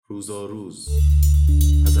روزا روز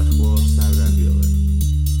از اخبار سر در بیاورید.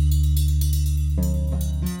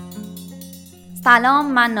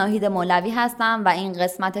 سلام، من ناهید مولوی هستم و این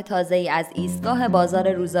قسمت تازه‌ای از ایستگاه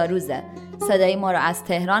بازار روزا روزه. صدای ما رو از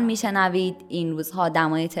تهران میشنوید. این روزها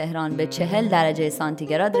دمای تهران به 40 درجه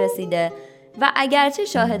سانتیگراد رسیده و اگرچه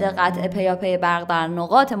شاهد قطع پیاپی برق در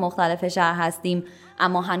نقاط مختلف شهر هستیم،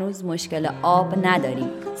 اما هنوز مشکل آب نداریم.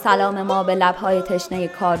 سلام ما به لب‌های تشنه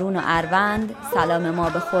کارون و اروند، سلام ما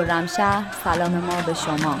به خرمشهر، سلام ما به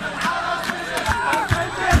شما.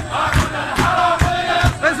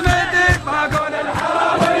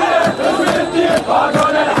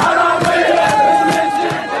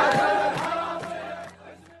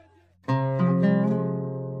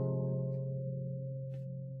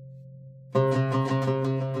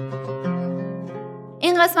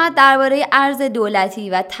 این قسمت درباره ارز دولتی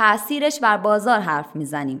و تأثیرش بر بازار حرف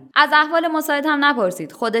میزنیم. از احوال مساعد هم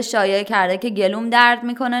نپرسید. خودش شایعه کرده که گلوم درد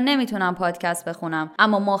میکنه، نمیتونم پادکست بخونم.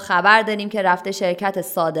 اما ما خبر داریم که رفته شرکت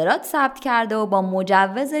صادرات ثبت کرده و با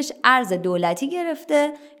مجوزش ارز دولتی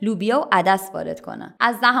گرفته لوبیا و عدس وارد کنه.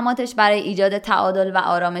 از زحماتش برای ایجاد تعادل و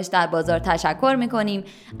آرامش در بازار تشکر میکنیم.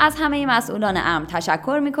 از همه مسئولان امر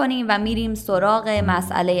تشکر میکنیم و میریم سراغ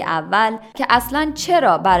مسئله اول که اصلاً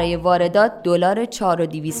چرا برای واردات دلار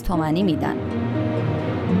 4200 تومانی میدن.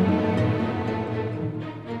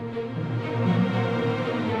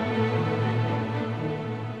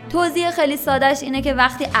 توضیح خیلی سادهش اینه که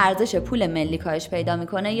وقتی ارزش پول ملی کاهش پیدا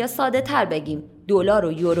میکنه، یا ساده تر بگیم دلار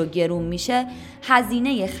و یورو گرون میشه،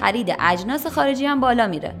 هزینه خرید اجناس خارجی هم بالا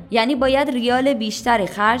میره. یعنی باید ریال بیشتری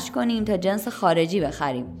خرج کنیم تا جنس خارجی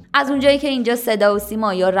بخریم. از اونجایی که اینجا صدا و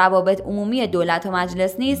سیما یا روابط عمومی دولت و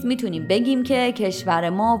مجلس نیست، میتونیم بگیم که کشور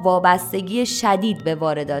ما وابستگی شدید به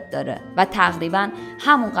واردات داره و تقریبا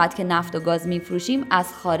همونقدر که نفت و گاز میفروشیم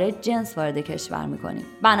از خارج جنس وارد کشور میکنیم.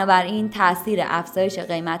 بنابراین تاثیر افزایش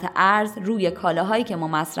قیمت ارز روی کالاهایی که ما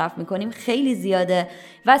مصرف میکنیم خیلی زیاده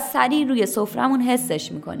و سریع روی سفرمون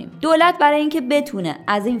حسش میکنیم. دولت برای اینکه بتونه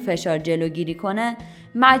از این فشار جلوگیری کنه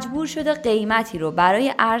مجبور شده قیمتی رو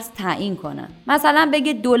برای ارز تعیین کنه. مثلا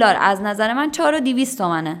بگه دلار از نظر من 4200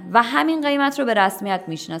 تومنه و همین قیمت رو به رسمیت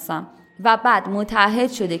میشناسم، و بعد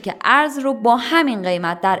متعهد شده که ارز رو با همین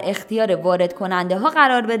قیمت در اختیار وارد کننده ها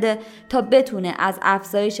قرار بده تا بتونه از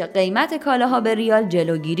افزایش قیمت کالاها به ریال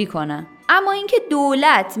جلوگیری کنه. اما اینکه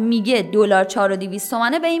دولت میگه دلار 4200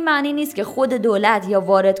 تومنه به این معنی نیست که خود دولت یا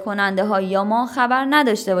وارد کننده ها یا ما خبر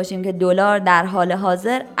نداشته باشیم که دلار در حال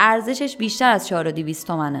حاضر ارزشش بیشتر از 4200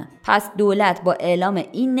 تومنه. پس دولت با اعلام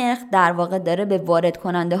این نرخ در واقع داره به وارد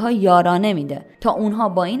کننده ها یارانه میده تا اونها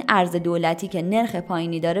با این ارز دولتی که نرخ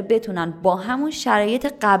پایینی داره بتونن با همون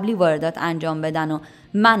شرایط قبلی واردات انجام بدن و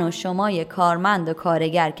من و شما کارمند و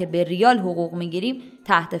کارگر که به ریال حقوق میگیریم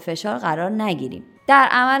تحت فشار قرار نگیریم. در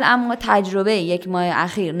عمل اما تجربه یک ماه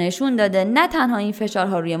اخیر نشون داده نه تنها این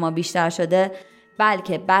فشارها روی ما بیشتر شده،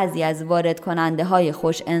 بلکه بعضی از وارد کننده های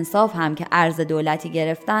خوش انصاف هم که ارز دولتی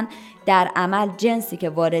گرفتن در عمل جنسی که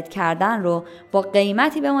وارد کردن رو با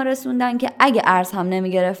قیمتی به ما رسوندن که اگه ارز هم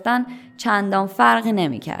نمی گرفتن چندان فرقی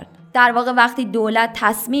نمی کرد. در واقع وقتی دولت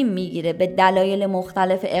تصمیم میگیره به دلایل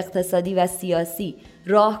مختلف اقتصادی و سیاسی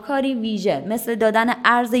راهکاری ویژه مثل دادن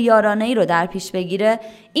ارز یارانه‌ای رو در پیش بگیره،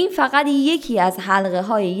 این فقط یکی از حلقه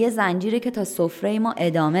های یه زنجیره که تا سفره ما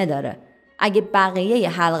ادامه داره. اگه بقیه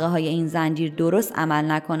حلقه های این زنجیر درست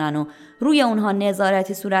عمل نکنن و روی اونها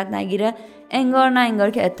نظارتی صورت نگیره، انگار نه انگار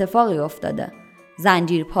که اتفاقی افتاده.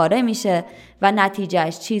 زنجیر پاره میشه و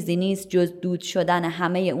نتیجهش چیزی نیست جز دود شدن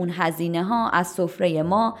همه اون هزینه ها از سفره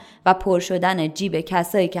ما و پر شدن جیب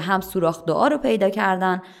کسایی که هم سوراخ دعا رو پیدا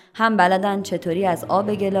کردن، هم بلدن چطوری از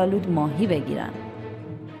آب گلالود ماهی بگیرن.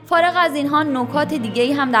 فارغ از اینها نکات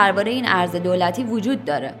دیگه‌ای هم درباره این ارز دولتی وجود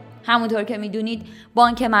داره. همونطور که میدونید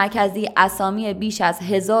بانک مرکزی اسامی بیش از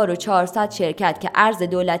 1400 شرکت که ارز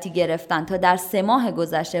دولتی گرفتن تا در 3 ماه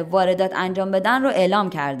گذشته واردات انجام بدن رو اعلام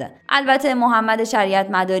کرده. البته محمد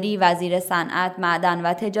شریعت مداری وزیر صنعت، معدن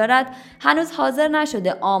و تجارت هنوز حاضر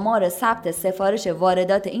نشده آمار ثبت سفارش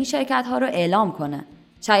واردات این شرکت ها رو اعلام کنه.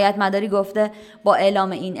 شریعت مداری گفته با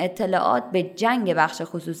اعلام این اطلاعات به جنگ بخش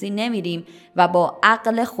خصوصی نمیریم و با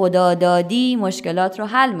عقل خدادادی مشکلات رو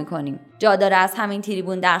حل میکنیم. جا داره از همین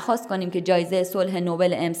تریبون درخواست کنیم که جایزه صلح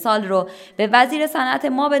نوبل امسال رو به وزیر صنعت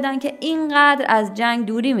ما بدن که اینقدر از جنگ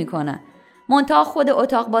دوری میکنه. منتها خود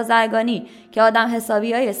اتاق بازرگانی که آدم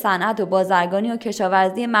حسابیای صنعت و بازرگانی و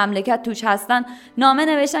کشاورزی مملکت توش هستن نامه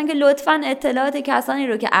نوشتن که لطفاً اطلاعات کسانی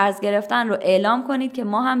رو که ارز گرفتن رو اعلام کنید که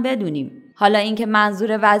ما هم بدونیم. حالا اینکه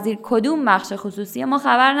منظور وزیر کدوم بخش خصوصی ما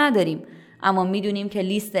خبر نداریم، اما میدونیم که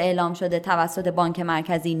لیست اعلام شده توسط بانک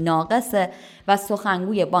مرکزی ناقصه و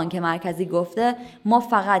سخنگوی بانک مرکزی گفته ما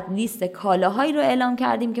فقط لیست کالاهایی رو اعلام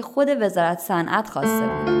کردیم که خود وزارت صنعت خواسته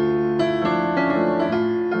بود.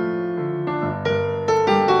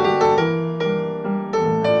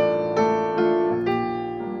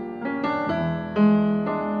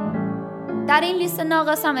 در این لیست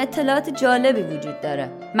ناقص هم اطلاعات جالبی وجود داره.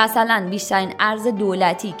 مثلا بیشترین ارز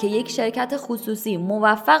دولتی که یک شرکت خصوصی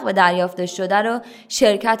موفق به دریافتش شده رو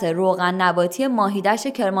شرکت روغن نباتی ماهیدشت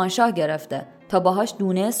کرمانشاه گرفته تا باهاش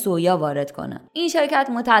دونه سویا وارد کنه. این شرکت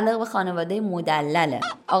متعلق به خانواده مدلله.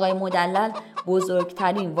 آقای مدلل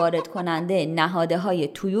بزرگترین وارد کننده نهادهای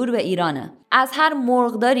طیور به ایرانه. از هر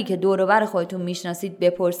مرغداری که دور و بر خودتون میشناسید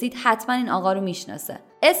بپرسید حتما این آقا رو میشناسه.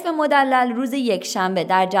 اسم مدلل روز یکشنبه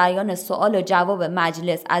در جریان سوال و جواب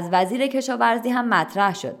مجلس از وزیر کشاورزی هم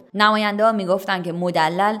مطرح شد. نماینده‌ها میگفتن که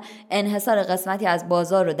مدلل انحصار قسمتی از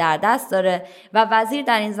بازار رو در دست داره و وزیر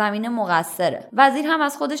در این زمینه مقصره. وزیر هم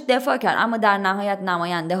از خودش دفاع کرد، اما در نهایت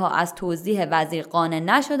نماینده‌ها از توضیح وزیر قانع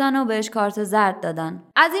نشدن و بهش کارت زرد دادن.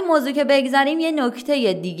 از این موضوع که بگذریم، یه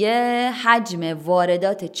نکته دیگه حجم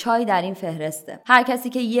واردات چای در این فهرسته. هر کسی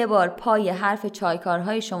که یه بار پای حرف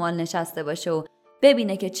چایکارهای شمال نشسته باشه و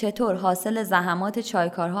ببینه که چطور حاصل زحمات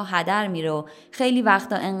چایکارها هدر میره و خیلی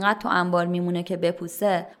وقتا انقدر تو انبار میمونه که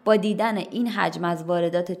بپوسه، با دیدن این حجم از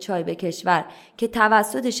واردات چای به کشور که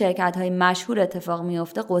توسط شرکت‌های مشهور اتفاق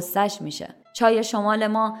میفته قصه‌اش میشه. چای شمال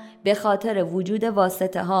ما به خاطر وجود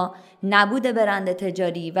واسطه‌ها، نبود برند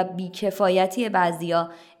تجاری و بیکفایتی بعضیا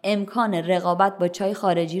امکان رقابت با چای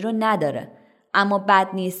خارجی رو نداره. اما بد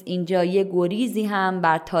نیست اینجا یه گریزی هم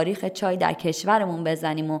بر تاریخ چای در کشورمون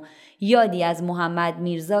بزنیم و یادی از محمد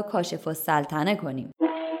میرزا کاشف السلطنه کنیم.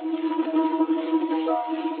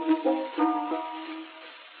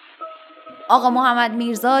 آقا محمد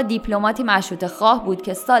میرزا دیپلماتی مشروطه خواه بود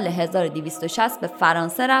که سال 1260 به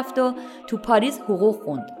فرانسه رفت و تو پاریس حقوق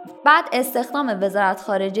خوند. بعد استخدام وزارت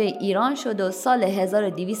خارجه ایران شد و سال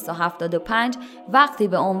 1275 وقتی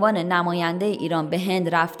به عنوان نماینده ایران به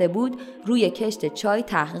هند رفته بود روی کشت چای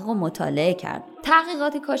تحقیق و مطالعه کرد.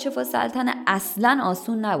 تحقیقات کاشف السلطنه اصلاً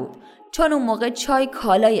آسون نبود، چون اون موقع چای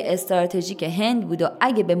کالای استراتژیک هند بود و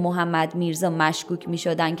اگه به محمد میرزا مشکوک می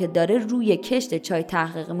شدن که داره روی کشت چای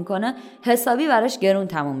تحقیق میکنه حسابی براش گرون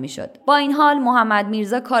تموم می شد. با این حال محمد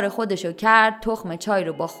میرزا کار خودشو کرد، تخم چای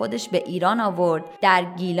رو با خودش به ایران آورد، در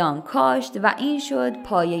گیلان کاشت و این شد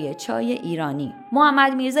پایه چای ایرانی.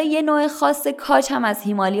 محمد میرزا یه نوع خاص کاج هم از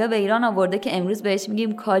هیمالیا به ایران آورده که امروز بهش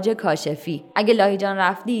میگیم کاج کاشفی. اگه لاهیجان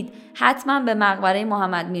رفتید حتما به مقبره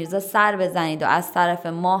محمد میرزا سر بزنید و از طرف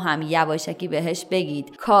ما هم یواشکی بهش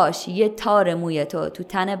بگید کاش یه تار موی تو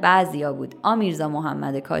تن بعضیا بود. میرزا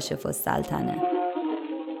محمد کاشف السلطنه.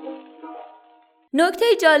 نکته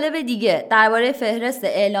جالب دیگه درباره فهرست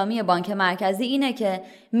اعلامی بانک مرکزی اینه که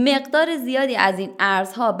مقدار زیادی از این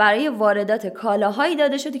ارزها برای واردات کالاهایی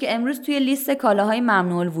داده شده که امروز توی لیست کالاهای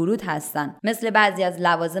ممنوع الورود هستن، مثل بعضی از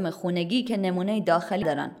لوازم خونگی که نمونه داخلی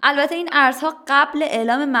دارن. البته این ارزها قبل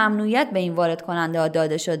اعلام ممنوعیت به این وارد کننده ها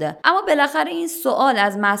داده شده، اما بالاخره این سوال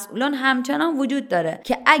از مسئولان همچنان وجود داره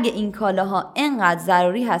که اگه این کالاها انقدر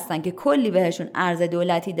ضروری هستن که کلی بهشون ارز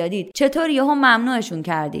دولتی دادید، چطور یهو ممنوعشون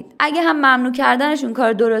کردید؟ اگه هم ممنوع کردنشون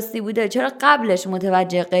کار درستی بوده، چرا قبلش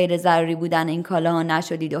متوجه غیر ضروری بودن این کالاها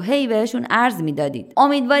نشدید و هی بهشون ارز میدادید؟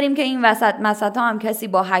 امیدواریم که این وسطا هم کسی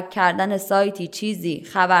با هک کردن سایتی چیزی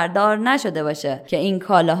خبردار نشده باشه که این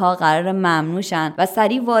کالاها قرار ممنوع شن و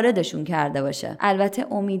سریع واردشون کرده باشه. البته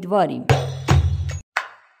امیدواریم.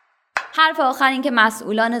 حرف آخر این که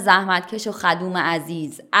مسئولان زحمتکش و خدوم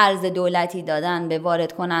عزیز ارز دولتی دادن به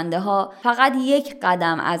وارد کننده ها فقط یک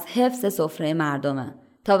قدم از حفظ سفره مردمه.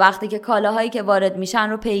 تا وقتی که کالاهایی که وارد میشن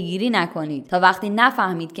رو پیگیری نکنید، تا وقتی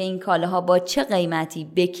نفهمید که این کالاها با چه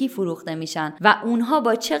قیمتی به کی فروخته میشن و اونها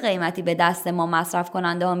با چه قیمتی به دست ما مصرف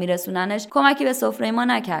کننده ها میرسوننش، کمکی به سفره ما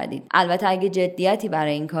نکردید. البته اگه جدیتی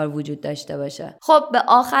برای این کار وجود داشته باشه. خب به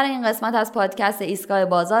آخر این قسمت از پادکست ایستگاه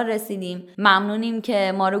بازار رسیدیم. ممنونیم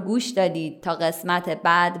که ما رو گوش دادید. تا قسمت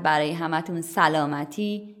بعد برای همتون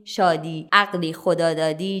سلامتی، شادی، عقلی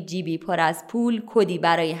خدادادی، جیبی پر از پول، کدی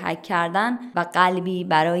برای هک کردن و قلبی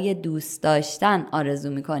برای دوست داشتن آرزو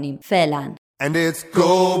میکنیم. فعلا. And it's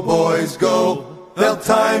go boys go, they'll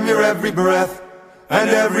time your every breath, and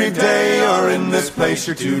every day you're in this place,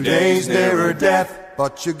 you're 2 days nearer death,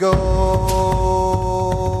 but you go.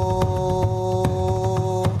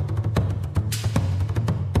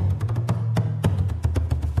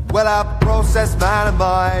 Well, I process man am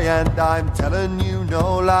I, and I'm telling you no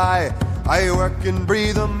lie. I work and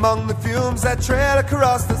breathe among the fumes that trail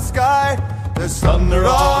across the sky. There's thunder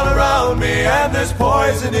all around me, and there's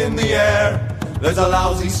poison in the air. There's a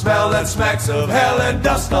lousy smell that smacks of hell and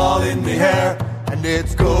dust all in the air. And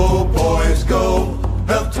it's go, boys, go.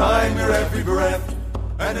 They'll time your every breath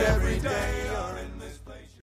and every